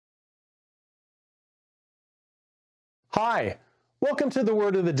Hi, welcome to the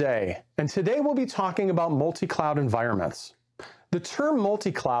Word of the Day, and today we'll be talking about multi-cloud environments. The term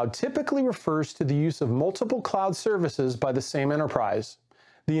multi-cloud typically refers to the use of multiple cloud services by the same enterprise.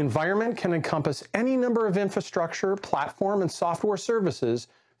 The environment can encompass any number of infrastructure, platform, and software services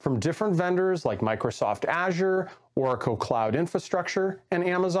from different vendors like Microsoft Azure, Oracle Cloud Infrastructure, and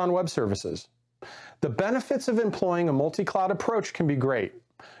Amazon Web Services. The benefits of employing a multi-cloud approach can be great.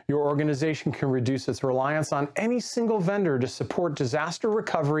 Your organization can reduce its reliance on any single vendor to support disaster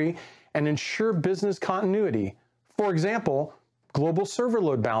recovery and ensure business continuity. For example, global server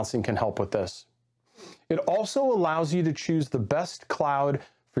load balancing can help with this. It also allows you to choose the best cloud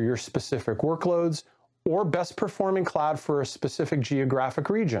for your specific workloads or best performing cloud for a specific geographic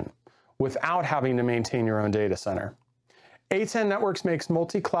region without having to maintain your own data center. A10 Networks makes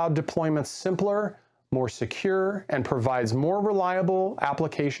multi-cloud deployments simpler, more secure, and provides more reliable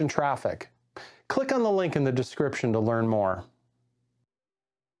application traffic. Click on the link in the description to learn more.